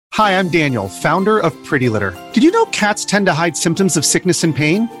Hi, I'm Daniel, founder of Pretty Litter. Did you know cats tend to hide symptoms of sickness and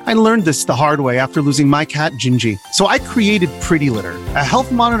pain? I learned this the hard way after losing my cat, Gingy. So I created Pretty Litter, a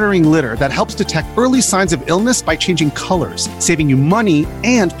health monitoring litter that helps detect early signs of illness by changing colors, saving you money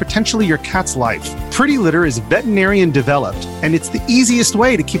and potentially your cat's life. Pretty Litter is veterinarian developed, and it's the easiest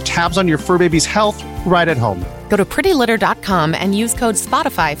way to keep tabs on your fur baby's health right at home. Go to prettylitter.com and use code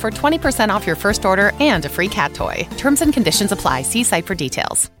SPOTIFY for 20% off your first order and a free cat toy. Terms and conditions apply. See site for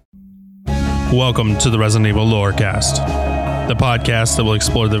details. Welcome to the Resident Evil Lorecast, the podcast that will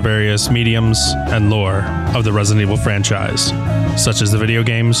explore the various mediums and lore of the Resident Evil franchise, such as the video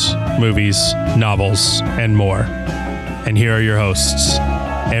games, movies, novels, and more. And here are your hosts,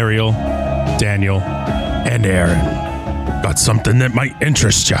 Ariel, Daniel, and Aaron. Got something that might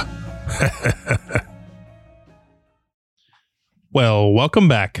interest you. Well, welcome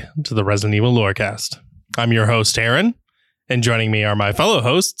back to the Resident Evil Lorecast. I'm your host, Aaron, and joining me are my fellow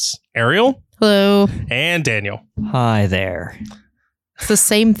hosts, Ariel. Hello. And Daniel. Hi there. It's the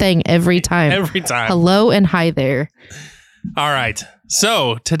same thing every time. Every time. Hello and hi there. All right.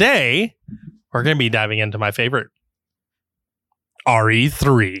 So today we're going to be diving into my favorite,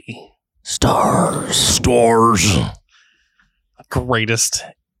 RE3. Stars. Greatest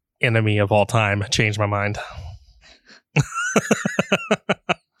enemy of all time. Changed my mind.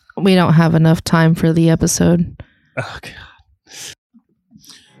 We don't have enough time for the episode. Oh, God.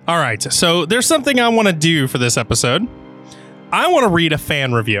 All right, so there's something I want to do for this episode. I want to read a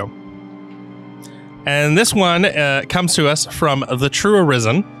fan review. And this one comes to us from The True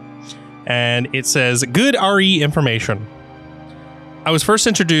Arisen. And it says, good RE information. I was first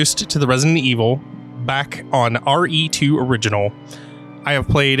introduced to the Resident Evil back on RE2 Original. I have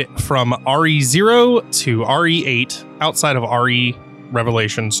played from RE0 to RE8 outside of RE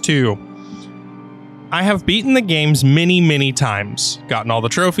Revelations 2. I have beaten the games many times, gotten all the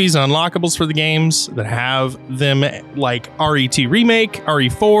trophies and unlockables for the games that have them like RE2 Remake,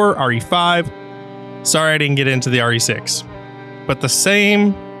 RE4, RE5. Sorry I didn't get into the RE6. But the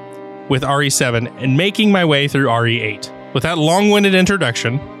same with RE7 and making my way through RE8. With that long-winded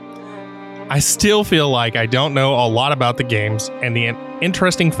introduction, I still feel like I don't know a lot about the games and the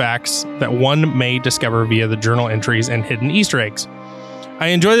interesting facts that one may discover via the journal entries and hidden Easter eggs. I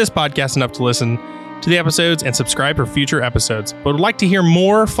enjoy this podcast enough to listen to the episodes and subscribe for future episodes, but would like to hear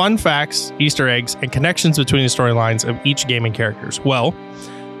more fun facts, Easter eggs, and connections between the storylines of each gaming characters. Well,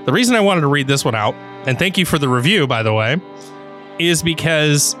 the reason I wanted to read this one out, and thank you for the review, by the way, is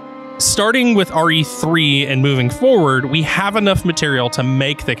because starting with RE3 and moving forward, we have enough material to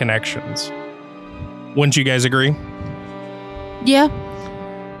make the connections. Wouldn't you guys agree? Yeah.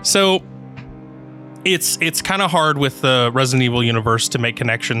 So it's kind of hard with the Resident Evil universe to make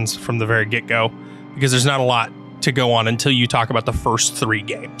connections from the very get-go, because there's not a lot to go on until you talk about the first 3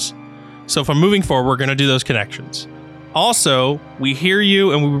 games. So from moving forward, we're going to do those connections. Also, we hear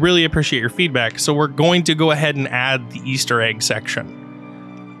you and we really appreciate your feedback, so we're going to go ahead and add the Easter egg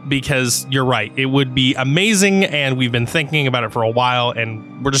section. Because you're right, it would be amazing, and we've been thinking about it for a while,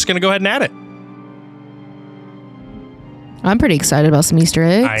 and we're just going to go ahead and add it. I'm pretty excited about some Easter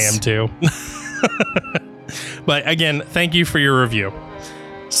eggs. I am too. But again, thank you for your review.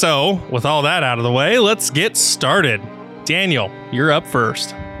 So, with all that out of the way, let's get started. Daniel, you're up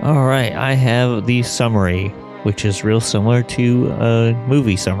first. All right, I have the summary, which is real similar to a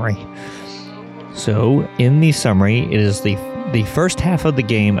movie summary. So, in the summary, it is the first half of the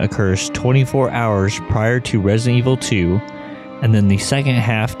game occurs 24 hours prior to Resident Evil 2, and then the second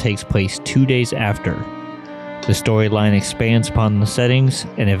half takes place 2 days after. The storyline expands upon the settings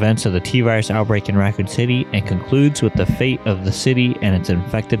and events of the T-Virus outbreak in Raccoon City and concludes with the fate of the city and its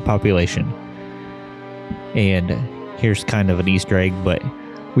infected population. And here's kind of an Easter egg, but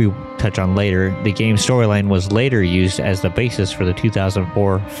we touch on later. The game's storyline was later used as the basis for the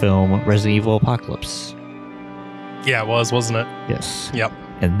 2004 film Resident Evil Apocalypse. Yeah, it was, wasn't it? Yes. Yep.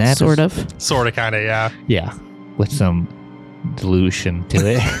 And that Sort of, kind of, yeah. Yeah, with some dilution to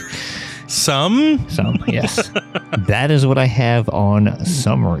it. Some, yes. That is what I have on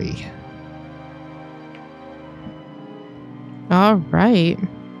summary. All right.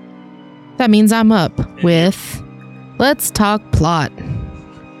 That means I'm up with Let's Talk Plot.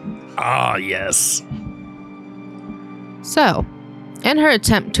 Ah, yes. So, in her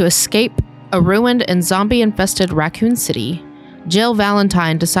attempt to escape a ruined and zombie-infested Raccoon City, Jill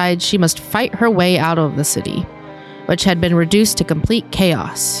Valentine decides she must fight her way out of the city, which had been reduced to complete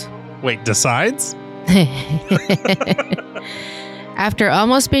chaos. Wait, decides? After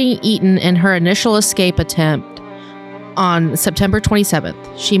almost being eaten in her initial escape attempt on September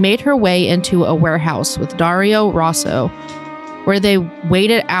 27th, she made her way into a warehouse with Dario Rosso, where they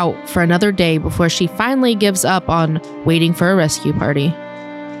wait it out for another day before she finally gives up on waiting for a rescue party.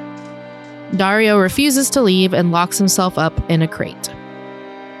 Dario refuses to leave and locks himself up in a crate.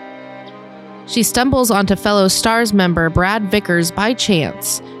 She stumbles onto fellow STARS member Brad Vickers by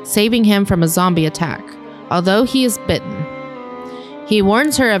chance, saving him from a zombie attack, although he is bitten. He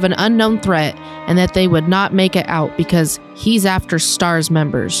warns her of an unknown threat and that they would not make it out because he's after STARS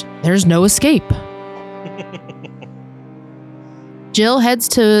members. There's no escape. Jill heads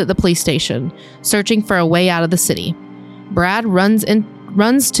to the police station, searching for a way out of the city. Brad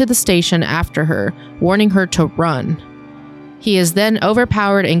runs to the station after her, warning her to run. He is then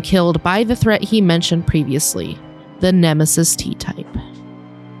overpowered and killed by the threat he mentioned previously, the Nemesis T-type.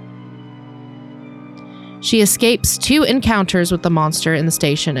 She escapes 2 encounters with the monster in the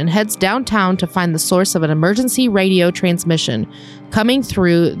station and heads downtown to find the source of an emergency radio transmission coming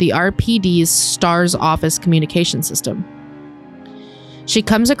through the RPD's STARS office communication system. She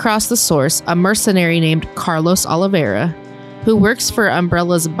comes across the source, a mercenary named Carlos Oliveira, who works for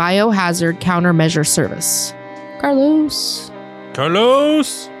Umbrella's Biohazard Countermeasure Service. Carlos.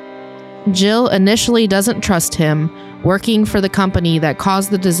 Jill initially doesn't trust him, working for the company that caused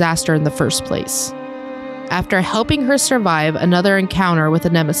the disaster in the first place. After helping her survive another encounter with the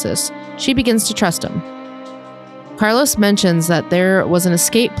Nemesis, she begins to trust him. Carlos mentions that there was an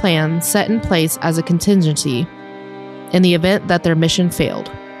escape plan set in place as a contingency in the event that their mission failed.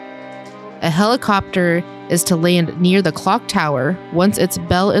 A helicopter is to land near the clock tower once its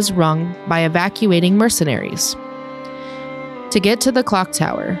bell is rung by evacuating mercenaries. To get to the clock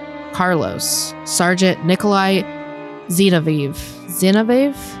tower, Carlos, Sergeant Nikolai Zinoviev?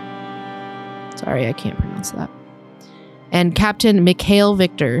 Sorry, I can't pronounce that. And Captain Mikhail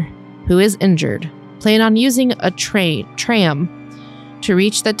Victor, who is injured, plan on using a tram to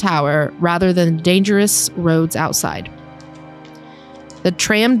reach the tower rather than dangerous roads outside. The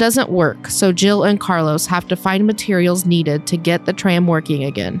tram doesn't work, so Jill and Carlos have to find materials needed to get the tram working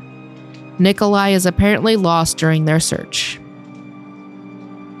again. Nikolai is apparently lost during their search.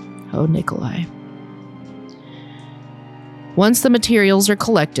 Oh, Nikolai. Once the materials are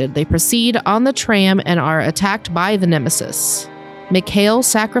collected, they proceed on the tram and are attacked by the Nemesis. Mikhail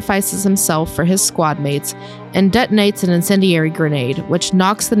sacrifices himself for his squad mates and detonates an incendiary grenade, which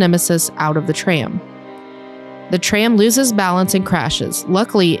knocks the Nemesis out of the tram. The tram loses balance and crashes,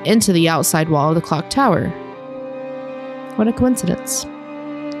 luckily into the outside wall of the clock tower. What a coincidence.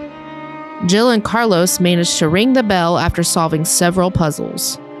 Jill and Carlos manage to ring the bell after solving several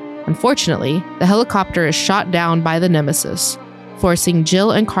puzzles. Unfortunately, the helicopter is shot down by the Nemesis, forcing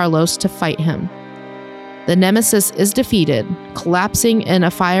Jill and Carlos to fight him. The Nemesis is defeated, collapsing in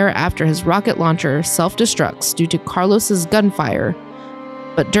a fire after his rocket launcher self-destructs due to Carlos's gunfire.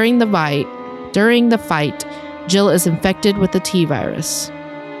 But during the fight, Jill is infected with the T-virus.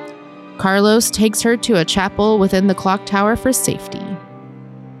 Carlos takes her to a chapel within the clock tower for safety.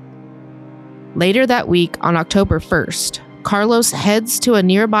 Later that week, on October 1st, Carlos heads to a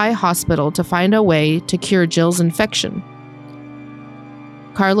nearby hospital to find a way to cure Jill's infection.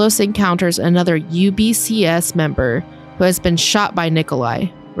 Carlos encounters another UBCS member who has been shot by Nikolai,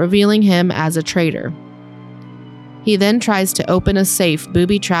 revealing him as a traitor. He then tries to open a safe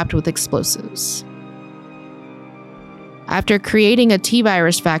booby-trapped with explosives. After creating a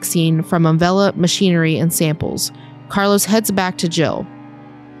T-virus vaccine from Umbrella machinery and samples, Carlos heads back to Jill.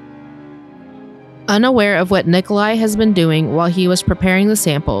 Unaware of what Nikolai has been doing while he was preparing the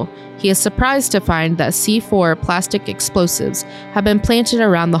sample, he is surprised to find that C4 plastic explosives have been planted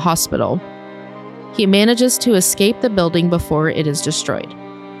around the hospital. He manages to escape the building before it is destroyed.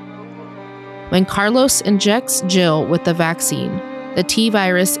 When Carlos injects Jill with the vaccine, the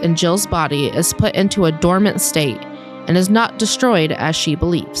T-virus in Jill's body is put into a dormant state and is not destroyed as she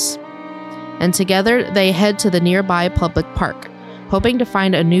believes. And together they head to the nearby public park, hoping to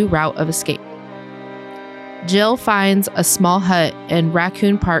find a new route of escape. Jill finds a small hut in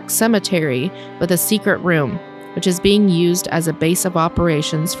Raccoon Park Cemetery with a secret room, which is being used as a base of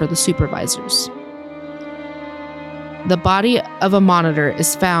operations for the supervisors. The body of a monitor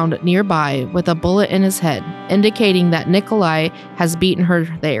is found nearby with a bullet in his head, indicating that Nikolai has beaten her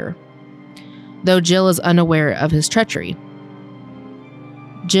there, though Jill is unaware of his treachery.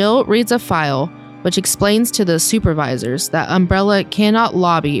 Jill reads a file which explains to the supervisors that Umbrella cannot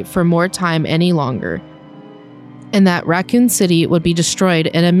lobby for more time any longer, and that Raccoon City would be destroyed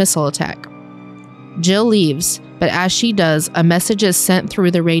in a missile attack. Jill leaves, but as she does, a message is sent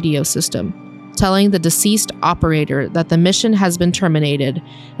through the radio system, telling the deceased operator that the mission has been terminated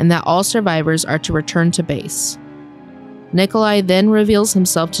and that all survivors are to return to base. Nikolai then reveals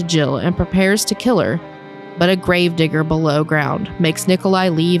himself to Jill and prepares to kill her, but a gravedigger below ground makes Nikolai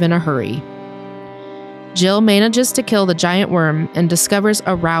leave in a hurry. Jill manages to kill the giant worm and discovers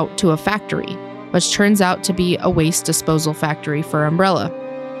a route to a factory, which turns out to be a waste disposal factory for Umbrella.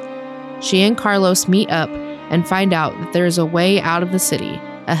 She and Carlos meet up and find out that there is a way out of the city,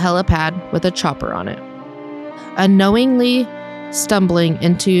 a helipad with a chopper on it. Unknowingly stumbling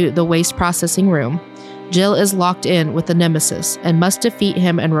into the waste processing room, Jill is locked in with the Nemesis and must defeat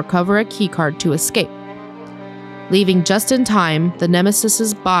him and recover a keycard to escape. Leaving just in time, the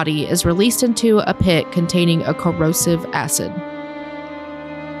Nemesis's body is released into a pit containing a corrosive acid.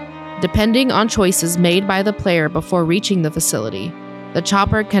 Depending on choices made by the player before reaching the facility, the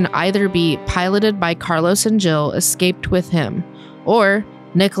chopper can either be piloted by Carlos and Jill escaped with him, or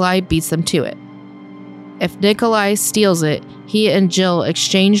Nikolai beats them to it. If Nikolai steals it, he and Jill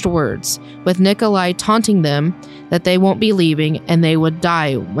exchanged words, with Nikolai taunting them that they won't be leaving and they would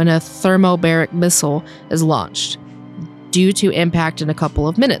die when a thermobaric missile is launched, due to impact in a couple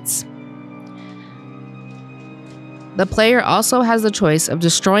of minutes. The player also has the choice of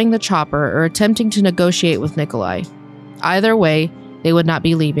destroying the chopper or attempting to negotiate with Nikolai. Either way, they would not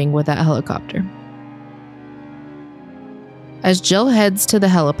be leaving with that helicopter. As Jill heads to the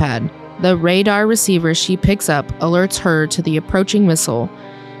helipad, the radar receiver she picks up alerts her to the approaching missile,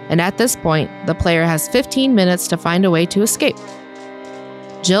 and at this point, the player has 15 minutes to find a way to escape.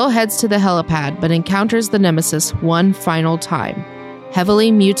 Jill heads to the helipad but encounters the Nemesis one final time,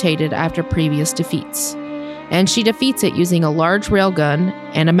 heavily mutated after previous defeats, and she defeats it using a large railgun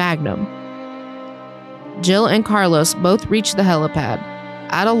and a magnum. Jill and Carlos both reach the helipad,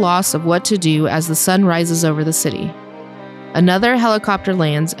 at a loss of what to do as the sun rises over the city. Another helicopter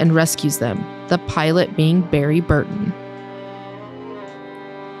lands and rescues them, the pilot being Barry Burton.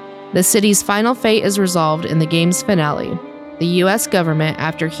 The city's final fate is resolved in the game's finale. The US government,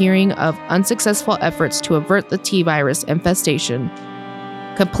 after hearing of unsuccessful efforts to avert the T-virus infestation,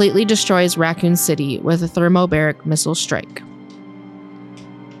 completely destroys Raccoon City with a thermobaric missile strike.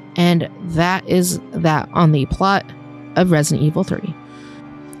 And that is that on the plot of Resident Evil 3.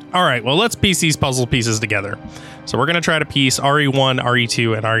 All right, well, let's piece these puzzle pieces together. So we're going to try to piece RE1,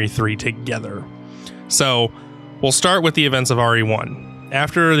 RE2, and RE3 together. So we'll start with the events of RE1.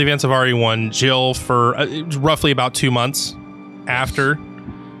 After the events of RE1, Jill, for roughly about 2 months after,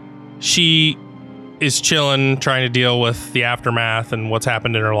 she is chilling, trying to deal with the aftermath and what's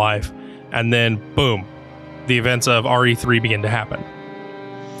happened in her life. And then, boom, the events of RE3 begin to happen.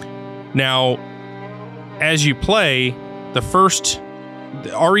 Now, as you play, the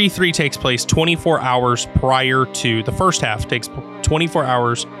RE3 takes place 24 hours prior to, the first half takes 24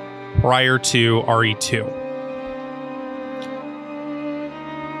 hours prior to RE2.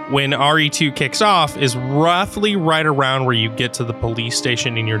 When RE2 kicks off is roughly right around where you get to the police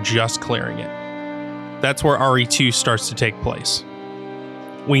station and you're just clearing it. That's where RE2 starts to take place.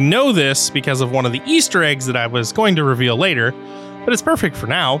 We know this because of one of the Easter eggs that I was going to reveal later, but it's perfect for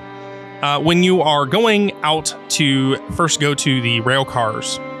now. When you are going out to first go to the rail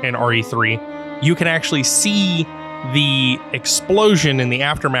cars in RE3, you can actually see the explosion in the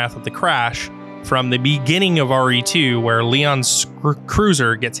aftermath of the crash from the beginning of RE2, where Leon's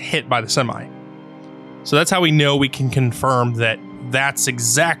cruiser gets hit by the semi. So that's how we know we can confirm that that's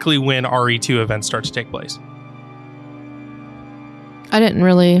exactly when RE2 events start to take place. I didn't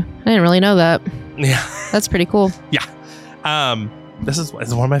really know that. Yeah. That's pretty cool. Yeah. This is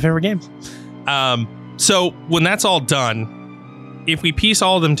one of my favorite games. So when that's all done, if we piece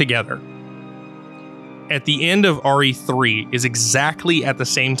all of them together, at the end of RE3 is exactly at the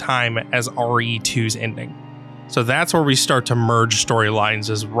same time as RE2's ending. So that's where we start to merge storylines,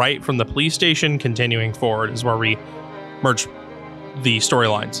 is right from the police station continuing forward is where we merge the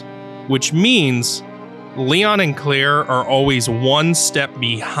storylines, which means Leon and Claire are always one step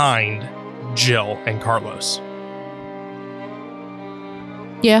behind Jill and Carlos.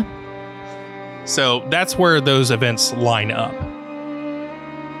 Yeah. So that's where those events line up.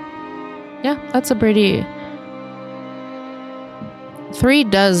 Yeah, that's a pretty... 3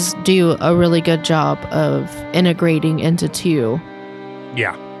 does do a really good job of integrating into 2.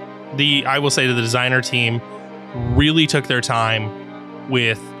 Yeah. I will say that the designer team really took their time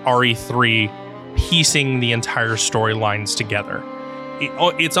with RE3 piecing the entire storylines together.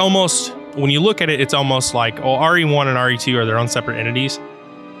 It's almost, when you look at it, it's almost like, RE1 and RE2 are their own separate entities.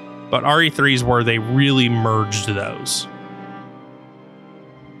 But RE3 is where they really merged those.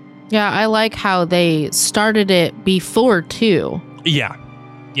 Yeah, I like how they started it before 2. Yeah.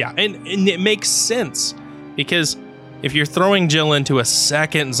 Yeah. And it makes sense, because if you're throwing Jill into a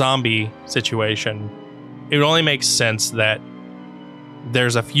second zombie situation, it only makes sense that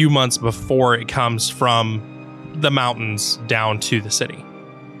there's a few months before it comes from the mountains down to the city.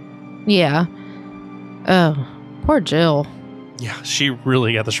 Yeah. Oh, poor Jill. Yeah, she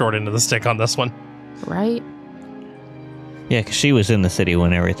really got the short end of the stick on this one. Right? Yeah, because she was in the city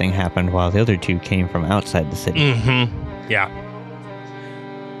when everything happened, while the other two came from outside the city. Mm-hmm. Yeah.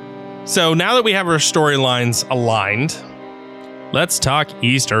 So now that we have our storylines aligned, let's talk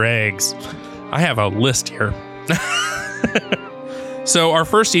Easter eggs. I have a list here. So our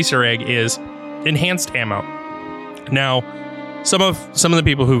first Easter egg is enhanced ammo. Now, some of the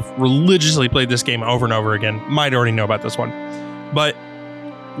people who've religiously played this game over and over again might already know about this one. But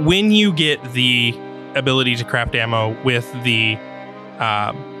when you get the ability to craft ammo with the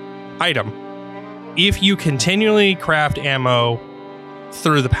item, if you continually craft ammo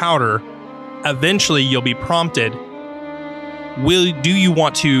through the powder, eventually you'll be prompted, do you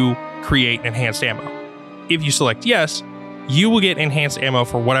want to create enhanced ammo? If you select yes, you will get enhanced ammo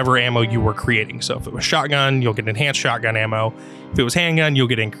for whatever ammo you were creating. So if it was shotgun, you'll get enhanced shotgun ammo. If it was handgun, you'll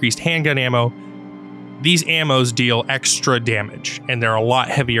get increased handgun ammo. These ammos deal extra damage, and they're a lot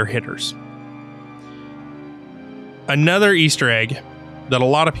heavier hitters. Another Easter egg that a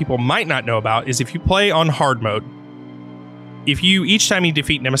lot of people might not know about is if you play on hard mode, each time you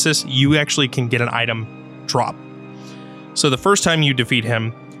defeat Nemesis, you actually can get an item drop. So the first time you defeat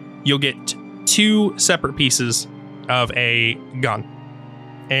him, you'll get 2 separate pieces of a gun.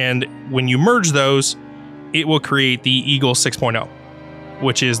 And when you merge those, it will create the Eagle 6.0,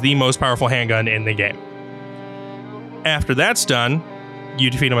 which is the most powerful handgun in the game. After that's done, you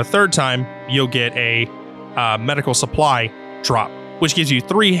defeat him a third time, you'll get a medical supply drop, which gives you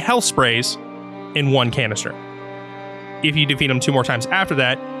 3 health sprays in 1 canister. If you defeat him 2 more times after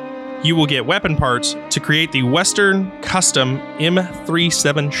that, you will get weapon parts to create the Western Custom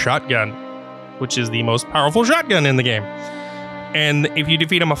M37 shotgun, which is the most powerful shotgun in the game. And if you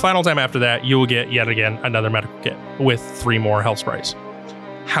defeat him a final time after that, you will get yet again another medical kit with 3 more health sprays.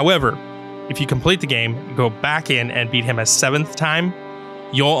 However, if you complete the game, go back in and beat him a 7th time,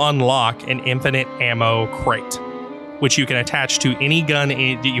 you'll unlock an infinite ammo crate, which you can attach to any gun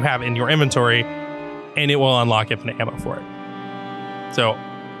that you have in your inventory, and it will unlock infinite ammo for it. So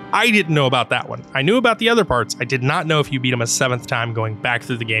I didn't know about that one. I knew about the other parts. I did not know if you beat him a 7th time going back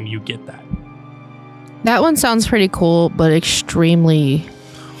through the game, you get that. That one sounds pretty cool, but extremely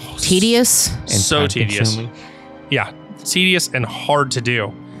tedious. And So tedious. time-consuming. Yeah, tedious and hard to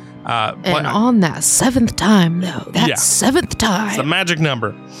do. And on that 7th time, though, that Yeah. 7th time. It's a magic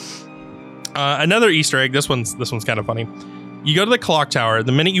number. Another Easter egg. This one's kind of funny. You go to the clock tower.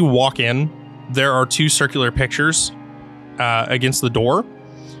 The minute you walk in, there are 2 circular pictures against the door.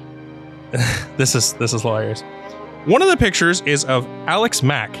 This is hilarious. One of the pictures is of Alex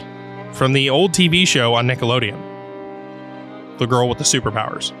Mack from the old TV show on Nickelodeon, the girl with the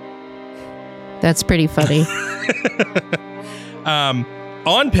superpowers. That's pretty funny.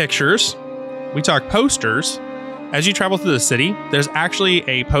 On pictures, we talk posters. As you travel through the city, there's actually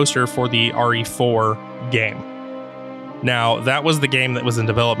a poster for the RE4 game. Now, that was the game that was in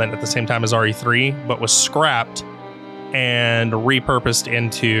development at the same time as RE3, but was scrapped and repurposed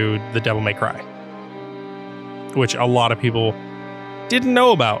into the Devil May Cry, which a lot of people didn't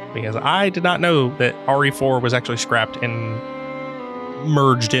know about, because I did not know that RE4 was actually scrapped and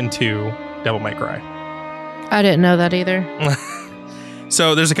merged into Devil May Cry. I didn't know that either.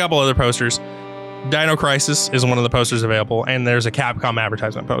 So there's a couple other posters. Dino Crisis is one of the posters available, and there's a Capcom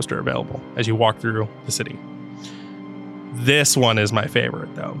advertisement poster available as you walk through the city. This one is my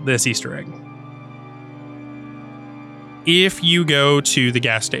favorite, though, this Easter egg. If you go to the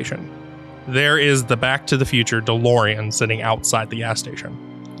gas station, there is the Back to the Future DeLorean sitting outside the gas station.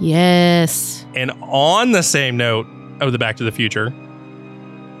 Yes. And on the same note of the Back to the Future,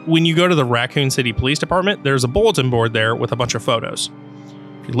 when you go to the Raccoon City Police Department, there's a bulletin board there with a bunch of photos.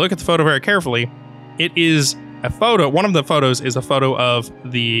 If you look at the photo very carefully, it is a photo. One of the photos is a photo of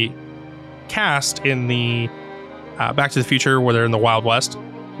the cast in the Back to the Future where they're in the Wild West,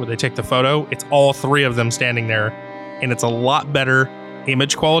 where they take the photo. It's all 3 of them standing there, and it's a lot better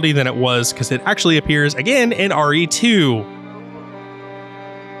image quality than it was, because it actually appears again in RE2.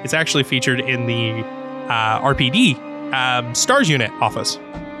 It's actually featured in the RPD Stars Unit office.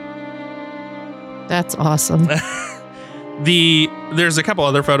 That's awesome. There's a couple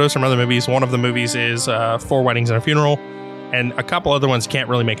other photos from other movies. One of the movies is 4 Weddings and a Funeral, and a couple other ones can't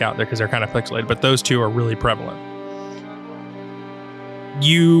really make out there because they're kind of pixelated, but those 2 are really prevalent.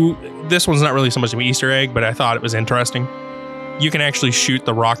 This one's not really so much of an Easter egg, but I thought it was interesting. You can actually shoot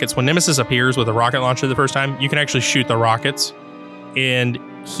the rockets. When Nemesis appears with a rocket launcher the first time, you can actually shoot the rockets, and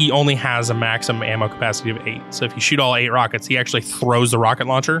he only has a maximum ammo capacity of 8. So if you shoot all 8 rockets, he actually throws the rocket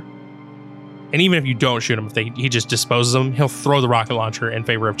launcher, And even if you don't shoot him, if he just disposes them, he'll throw the rocket launcher in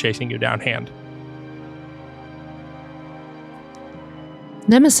favor of chasing you down hand.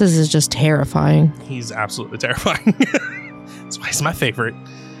 Nemesis is just terrifying. He's absolutely terrifying. That's why he's my favorite.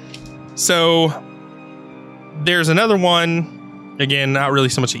 So there's another one. Again, not really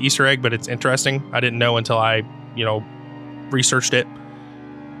so much an Easter egg, but it's interesting. I didn't know until I, researched it.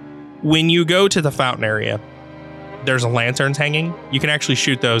 When you go to the fountain area, there's lanterns hanging. You can actually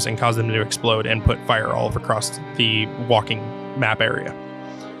shoot those and cause them to explode and put fire all across the walking map area.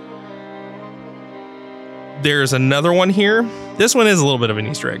 There's another one here. This one is a little bit of an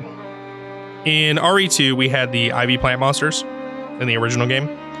Easter egg. In RE2, we had the Ivy plant monsters in the original game.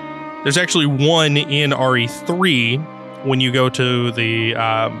 There's actually one in RE3 when you go to the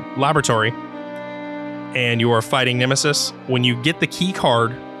laboratory and you are fighting Nemesis. When you get the key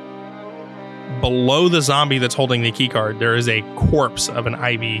card, below the zombie that's holding the key card, there is a corpse of an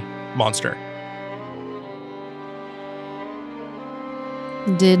Ivy monster.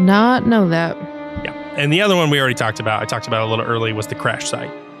 Did not know that. Yeah. And the other one we already talked about, I talked about a little early, was the crash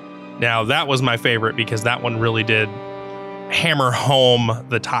site. Now, that was my favorite because that one really did hammer home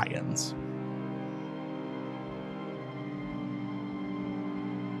the tie-ins.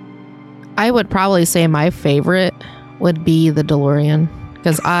 I would probably say my favorite would be the DeLorean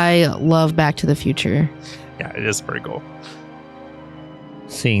because I love Back to the Future. Yeah, it is pretty cool.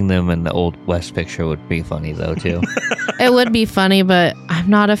 Seeing them in the Old West picture would be funny, though, too. It would be funny, but I'm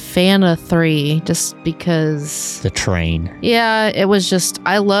not a fan of 3 just because... The train. Yeah, it was just...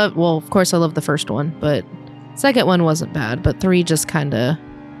 of course I love the first one, but second one wasn't bad, but 3 just kind of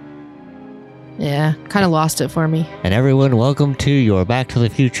lost it for me. And everyone, welcome to your Back to the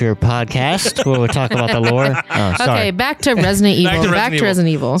Future podcast, where we talk about the lore. Oh, sorry. Okay, back to Resident Evil. Back to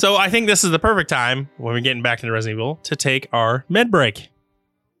Resident Evil. So I think this is the perfect time, when we're getting back into Resident Evil, to take our med break.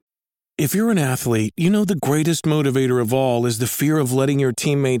 If you're an athlete, you know the greatest motivator of all is the fear of letting your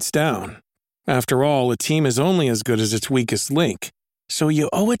teammates down. After all, a team is only as good as its weakest link. So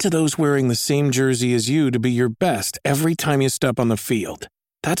you owe it to those wearing the same jersey as you to be your best every time you step on the field.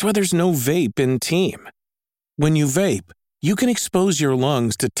 That's why there's no vape in team. When you vape, you can expose your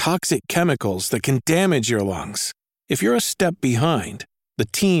lungs to toxic chemicals that can damage your lungs. If you're a step behind, the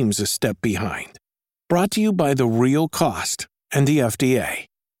team's a step behind. Brought to you by The Real Cost and the FDA.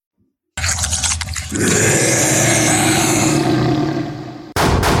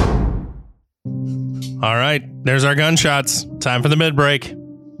 All right, there's our gunshots. Time for the mid break.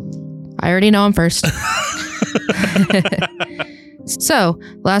 I already know I'm first. So,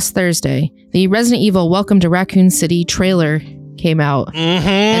 last Thursday, the Resident Evil Welcome to Raccoon City trailer came out. Mm-hmm.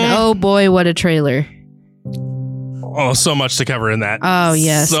 And oh boy, what a trailer. Oh, so much to cover in that. Oh,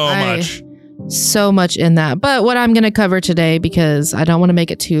 yes. Much. So much in that. But what I'm going to cover today, because I don't want to make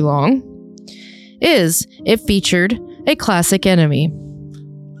it too long, is it featured a classic enemy.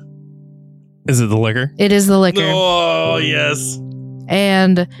 Is it the liquor? It is the liquor. Oh, yes.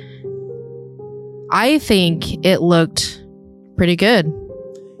 And I think it looked pretty good.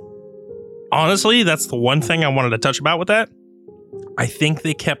 Honestly, that's the one thing I wanted to touch about with that. I think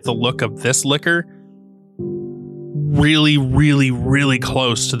they kept the look of this liquor really, really, really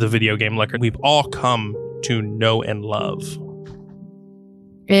close to the video game liquor we've all come to know and love.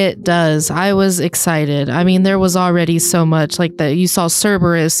 It does. I was excited. I mean, there was already so much like that. You saw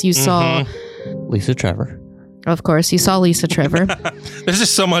Cerberus. You saw Lisa Trevor. Of course, you saw Lisa Trevor. There's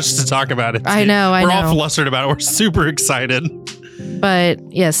just so much to talk about. I know. We're all flustered about it. We're super excited. But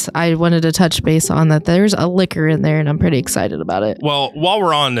yes, I wanted to touch base on that. There's a liquor in there, and I'm pretty excited about it. Well, while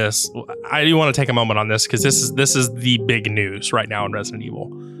we're on this, I do want to take a moment on this because this is the big news right now in Resident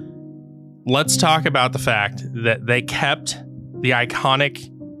Evil. Let's talk about the fact that they kept the iconic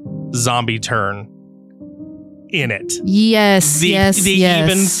zombie turn in it. Yes, They yes.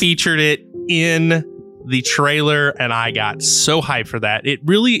 even featured it in the trailer, and I got so hyped for that.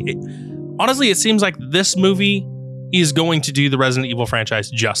 Honestly, it seems like this movie is going to do the Resident Evil franchise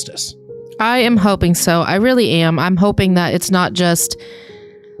justice. I am hoping so. I really am. I'm hoping that it's not just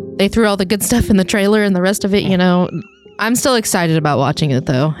they threw all the good stuff in the trailer and the rest of it, I'm still excited about watching it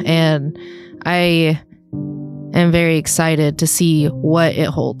though. And I am very excited to see what it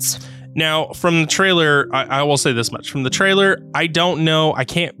holds. Now, from the trailer, I will say this much. From the trailer, I don't know.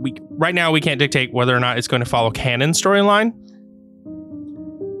 Right now we can't dictate whether or not it's going to follow canon storyline.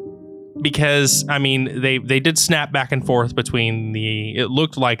 Because, I mean, they did snap back and forth between it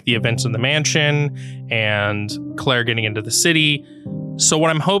looked like the events in the mansion and Claire getting into the city. So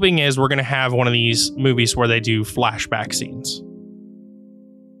what I'm hoping is we're going to have one of these movies where they do flashback scenes.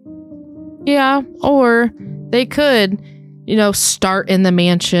 Yeah, or they could, start in the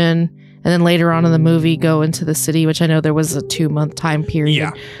mansion and then later on in the movie go into the city, which I know there was a 2-month time period.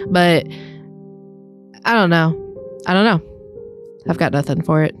 Yeah. But I don't know. I've got nothing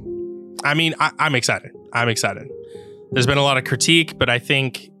for it. I mean, I'm excited. There's been a lot of critique, but I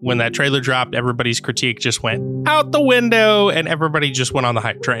think when that trailer dropped, everybody's critique just went out the window and everybody just went on the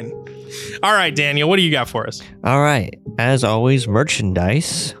hype train. All right, Daniel, what do you got for us? All right. As always,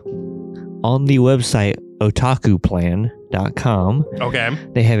 merchandise on the website otakuplan.com. Okay.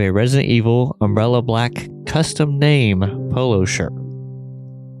 They have a Resident Evil Umbrella Black custom name polo shirt,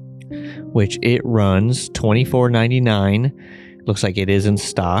 which it runs $24.99. Looks like it is in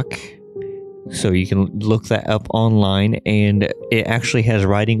stock. So you can look that up online, and it actually has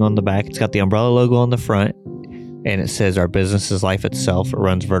writing on the back. It's got the Umbrella logo on the front, and it says our business is life itself. It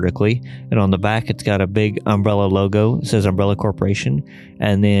runs vertically. And on the back, it's got a big Umbrella logo. It says Umbrella Corporation.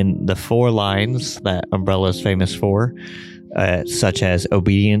 And then the 4 lines that Umbrella is famous for, such as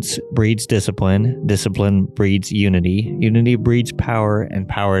obedience breeds discipline, discipline breeds unity, unity breeds power, and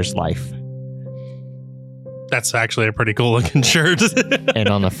power is life. That's actually a pretty cool looking shirt. And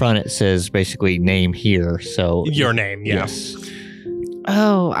on the front, it says basically name here. So your name, yeah. Yes.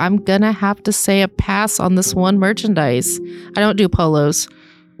 Oh, I'm gonna have to say a pass on this one merchandise. I don't do polos.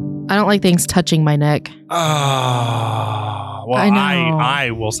 I don't like things touching my neck. Oh, well, I know.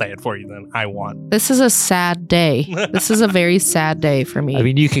 I will say it for you then. I won. This is a sad day. This is a very sad day for me. I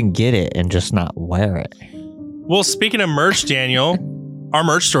mean, you can get it and just not wear it. Well, speaking of merch, Daniel, our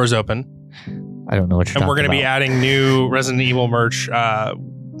merch store's open. I don't know what you're talking about. And we're going to be adding new Resident Evil merch,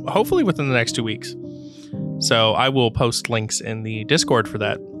 hopefully within the next 2 weeks. So I will post links in the Discord for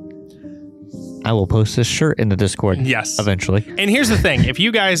that. I will post this shirt in the Discord. Yes. Eventually. And here's the thing. If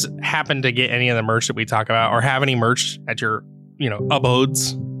you guys happen to get any of the merch that we talk about or have any merch at your,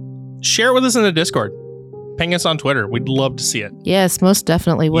 abodes, share it with us in the Discord. Ping us on Twitter. We'd love to see it. Yes, most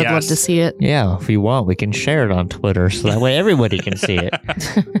definitely would love Yes. to see it. Yeah, if you want, we can share it on Twitter so that way everybody can see it.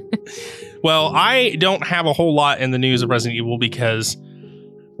 Well, I don't have a whole lot in the news of Resident Evil because,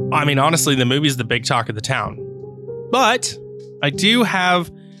 honestly, the movie's the big talk of the town. But I do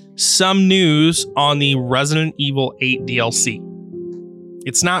have some news on the Resident Evil 8 DLC.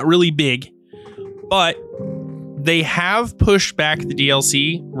 It's not really big, but they have pushed back the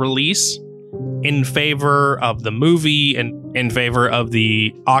DLC release in favor of the movie and in favor of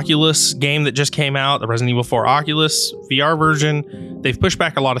the Oculus game that just came out, the Resident Evil 4 Oculus VR version. They've pushed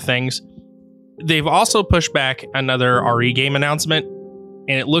back a lot of things. They've also pushed back another RE game announcement,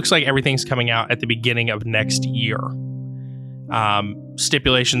 and it looks like everything's coming out at the beginning of next year.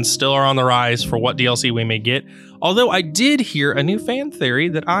 Stipulations still are on the rise for what DLC we may get, although I did hear a new fan theory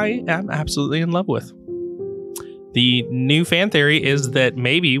that I am absolutely in love with. The new fan theory is that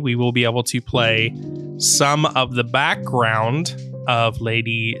maybe we will be able to play some of the background of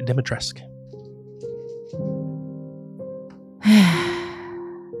Lady Dimitrescu.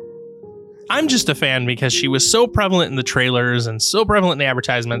 I'm just a fan because she was so prevalent in the trailers and so prevalent in the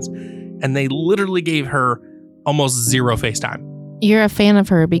advertisements, and they literally gave her almost zero FaceTime. You're a fan of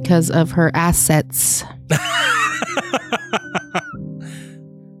her because of her assets.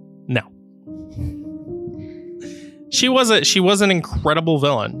 No. She was an incredible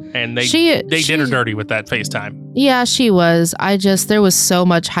villain, and they did her dirty with that FaceTime. Yeah, she was. There was so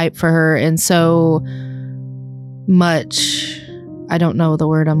much hype for her and so much, I don't know the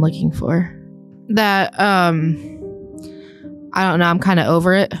word I'm looking for. That, I don't know, I'm kind of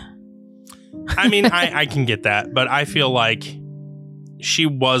over it. I mean, I can get that, but I feel like she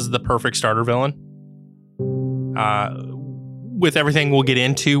was the perfect starter villain. With everything we'll get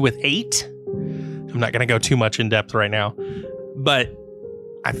into with 8, I'm not going to go too much in depth right now, but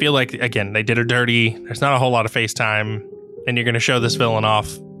I feel like, again, they did her dirty. There's not a whole lot of FaceTime, and you're going to show this villain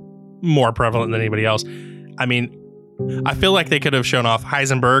off more prevalent than anybody else. I mean, I feel like they could have shown off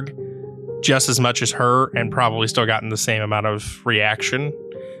Heisenberg just as much as her and probably still gotten the same amount of reaction.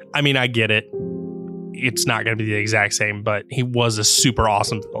 I mean, I get it. It's not going to be the exact same, but he was a super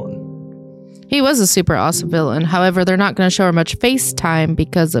awesome villain. He was a super awesome villain. However, they're not going to show her much FaceTime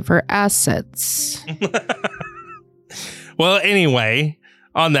because of her assets. Well, anyway,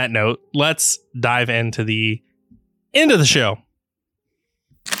 on that note, let's dive into the end of the show.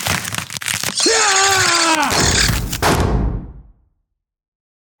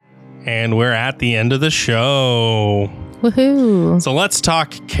 And we're at the end of the show. Woohoo. So let's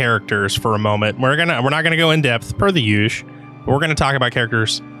talk characters for a moment. We're not gonna go in depth per the usual, but we're gonna talk about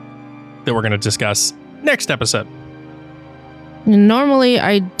characters that we're gonna discuss next episode. Normally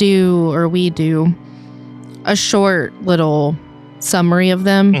we do a short little summary of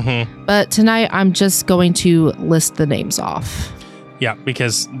them, but tonight I'm just going to list the names off. Yeah,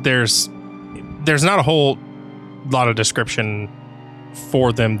 because there's not a whole lot of description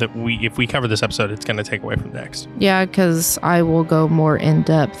for them that if we cover this episode, it's going to take away from next. Yeah, because I will go more in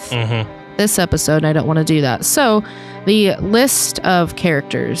depth this episode. I don't want to do that. So the list of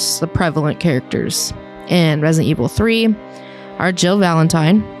characters, the prevalent characters in Resident Evil 3 are Jill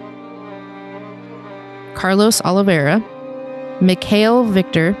Valentine, Carlos Oliveira, Mikhail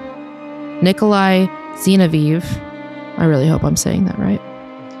Victor, Nikolai Zinoviev, I really hope I'm saying that right,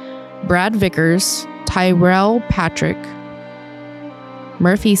 Brad Vickers, Tyrell Patrick,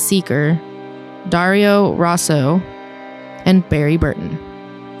 Murphy Seeker, Dario Rosso, and Barry Burton.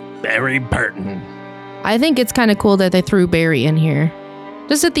 Barry Burton. I think it's kind of cool that they threw Barry in here.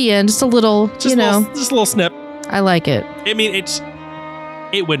 Just at the end, just a little, just a little snip. I like it. I mean,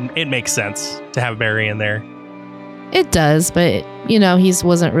 it makes sense to have Barry in there. It does, but he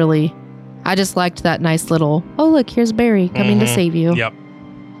wasn't really. I just liked that nice little, oh look, here's Barry coming to save you. Yep.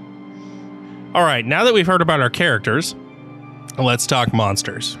 All right, now that we've heard about our characters, let's talk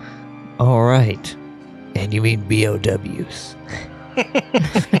monsters. All right. And you mean BOWs.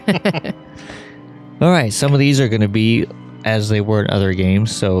 All right, some of these are going to be as they were in other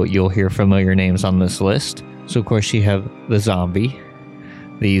games, so you'll hear familiar names on this list. So, of course, you have the zombie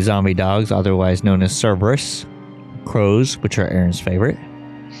dogs, otherwise known as Cerberus, crows, which are Aaron's favorite,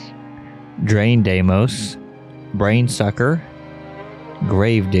 Drain Deimos, Brain Sucker,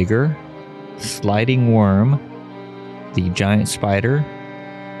 Gravedigger, Sliding Worm, the Giant Spider,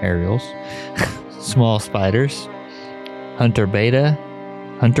 Ariel's, Small Spiders, Hunter Beta,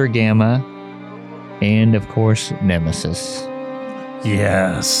 Hunter Gamma, and of course, Nemesis.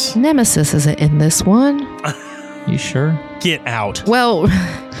 Yes. Nemesis isn't in this one. You sure? Get out. Well,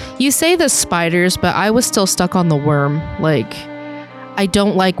 you say the spiders, but I was still stuck on the worm. Like, I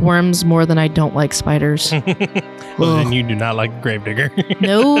don't like worms more than I don't like spiders. Well, then you do not like Gravedigger.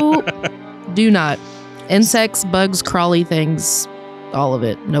 No, do not. Insects, bugs, crawly things, all of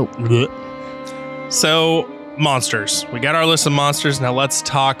it. Nope. So, monsters. We got our list of monsters. Now let's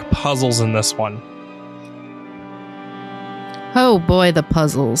talk puzzles in this one. Oh boy, the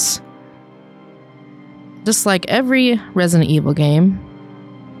puzzles. Just like every Resident Evil game,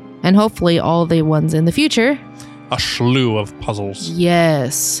 and hopefully all the ones in the future. A slew of puzzles.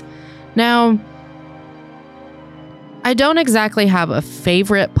 Yes. Now, I don't exactly have a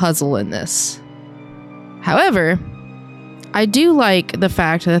favorite puzzle in this. However, I do like the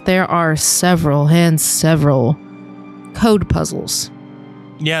fact that there are several code puzzles.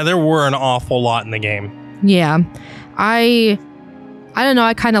 Yeah, there were an awful lot in the game. Yeah. I don't know,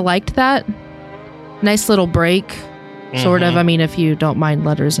 I kind of liked that. Nice little break, sort of. I mean, if you don't mind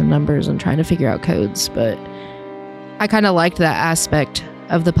letters and numbers and trying to figure out codes, but I kind of liked that aspect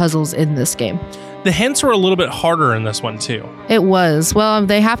of the puzzles in this game. The hints were a little bit harder in this one, too. It was. Well,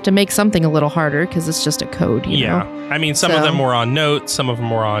 they have to make something a little harder because it's just a code, you know? I mean, some of them were on notes, some of them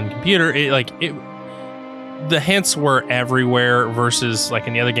were on computer. The hints were everywhere versus like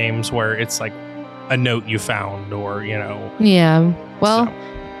in the other games where it's like a note you found or, Yeah. Well,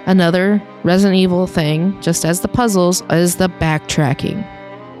 another Resident Evil thing, just as the puzzles, is the backtracking.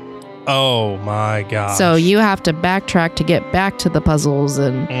 Oh my gosh. So you have to backtrack to get back to the puzzles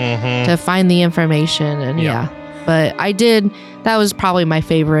and to find the information. And yeah. But that was probably my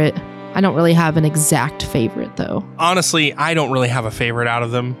favorite. I don't really have an exact favorite though. Honestly, I don't really have a favorite out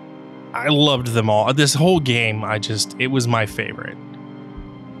of them. I loved them all. This whole game, it was my favorite.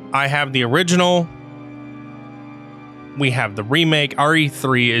 I have the original. We have the remake.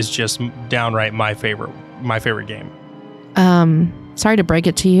 RE3 is just downright my favorite game. Sorry to break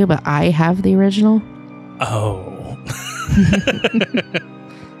it to you, but I have the original. Oh.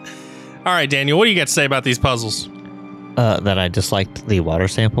 All right, Daniel, what do you got to say about these puzzles? That I disliked the water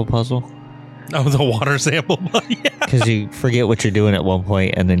sample puzzle. Oh, the water sample? Yeah. Because you forget what you're doing at one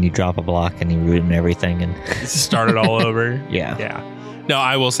point, and then you drop a block and you ruin everything and start it all over. Yeah. No,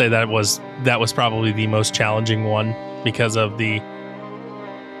 I will say that was probably the most challenging one because of it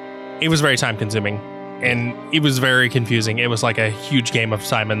was very time consuming and it was very confusing. It was like a huge game of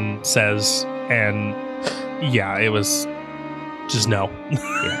Simon Says, and yeah, it was just no.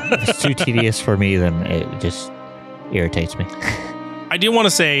 Yeah, if it's too tedious for me, then it just irritates me. I do want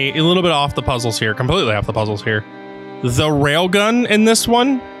to say a little bit completely off the puzzles here. The railgun in this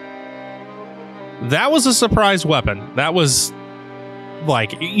one, that was a surprise weapon. That was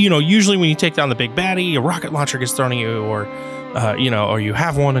like, usually when you take down the big baddie, a rocket launcher gets thrown at you, or, or you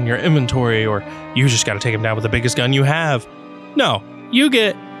have one in your inventory, or you just got to take him down with the biggest gun you have. No, you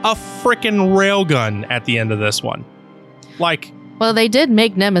get a freaking railgun at the end of this one. Like, Well, they did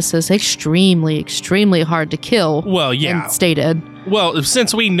make Nemesis extremely, extremely hard to kill. Well, yeah. And stay dead. Well,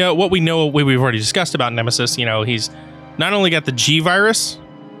 since we know what we've already discussed about Nemesis, he's not only got the G virus,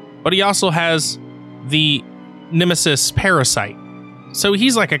 but he also has the Nemesis parasite. So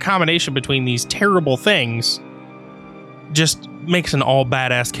he's like a combination between these terrible things, just makes an all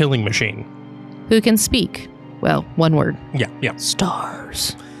badass killing machine. Who can speak? Well, one word. Yeah.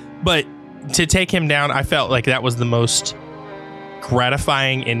 Stars. But to take him down, I felt like that was the most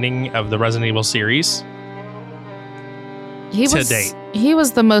gratifying ending of the Resident Evil series to date. He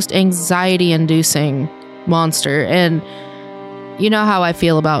was the most anxiety-inducing monster, and you know how I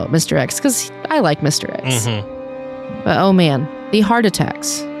feel about Mr. X, because I like Mr. X. Mm-hmm. But oh man, the heart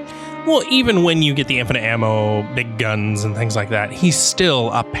attacks. Well, even when you get the infinite ammo, big guns, and things like that, he's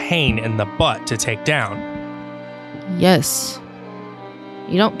still a pain in the butt to take down. Yes.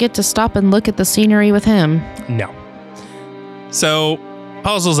 You don't get to stop and look at the scenery with him. No. So,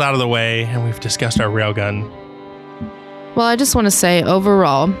 puzzle's out of the way, and we've discussed our railgun. Well, I just want to say,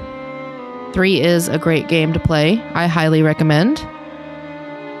 overall, 3 is a great game to play. I highly recommend.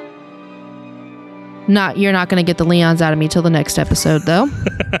 You're not going to get the Leons out of me till the next episode, though.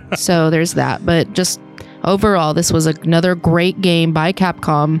 So there's that. But just overall, this was another great game by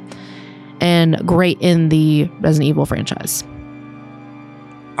Capcom and great in the Resident Evil franchise.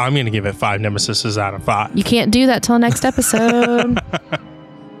 I'm going to give it 5 Nemesises out of 5. You can't do that till next episode.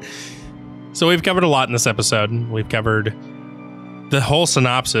 So we've covered a lot in this episode. We've covered the whole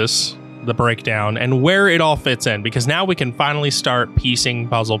synopsis, the breakdown, and where it all fits in, because now we can finally start piecing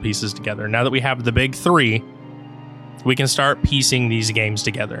puzzle pieces together. Now that we have the big 3, we can start piecing these games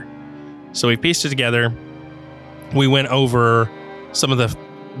together. So we pieced it together. We went over some of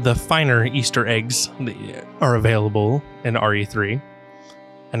the finer Easter eggs that are available in RE3.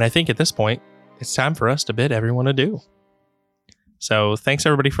 And I think at this point, it's time for us to bid everyone adieu. So thanks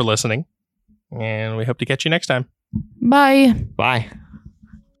everybody for listening, and we hope to catch you next time. Bye. Bye.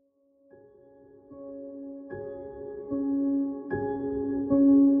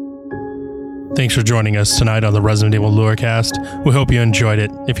 Thanks for joining us tonight on the Resident Evil Lurecast. We hope you enjoyed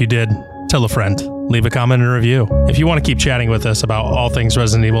it. If you did, tell a friend. Leave a comment and a review. If you want to keep chatting with us about all things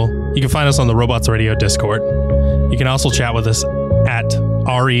Resident Evil, you can find us on the Robots Radio Discord. You can also chat with us at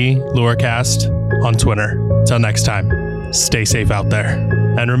RE Lurecast on Twitter. Till next time, stay safe out there.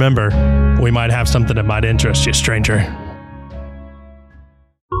 And remember, we might have something that might interest you, stranger.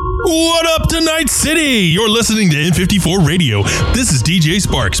 What up to Night City? You're listening to N54 Radio. This is DJ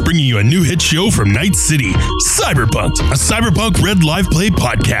Sparks bringing you a new hit show from Night City, Cyberpunked, a cyberpunk red live play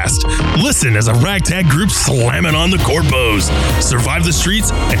podcast. Listen as a ragtag group slamming on the corpos, survive the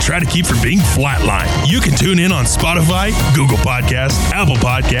streets, and try to keep from being flatlined. You can tune in on Spotify, Google Podcasts, Apple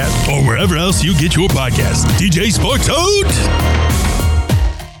Podcasts, or wherever else you get your podcasts. DJ Sparks out!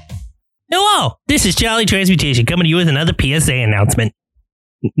 Hello, this is Charlie Transmutation coming to you with another PSA announcement.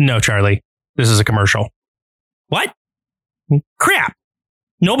 No, Charlie. This is a commercial. What? Crap.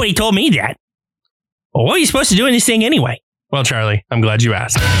 Nobody told me that. Well, what are you supposed to do in this thing anyway? Well, Charlie, I'm glad you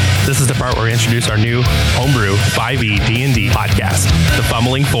asked. This is the part where we introduce our new homebrew 5e D&D podcast, The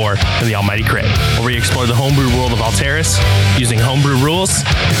Fumbling Four and the Almighty Crit, where we explore the homebrew world of Alteris using homebrew rules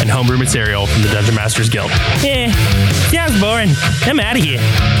and homebrew material from the Dungeon Masters Guild. Sounds boring. I'm out of here.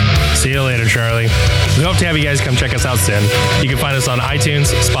 See you later, Charlie. We hope to have you guys come check us out soon. You can find us on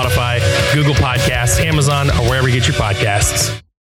iTunes, Spotify, Google Podcasts, Amazon, or wherever you get your podcasts.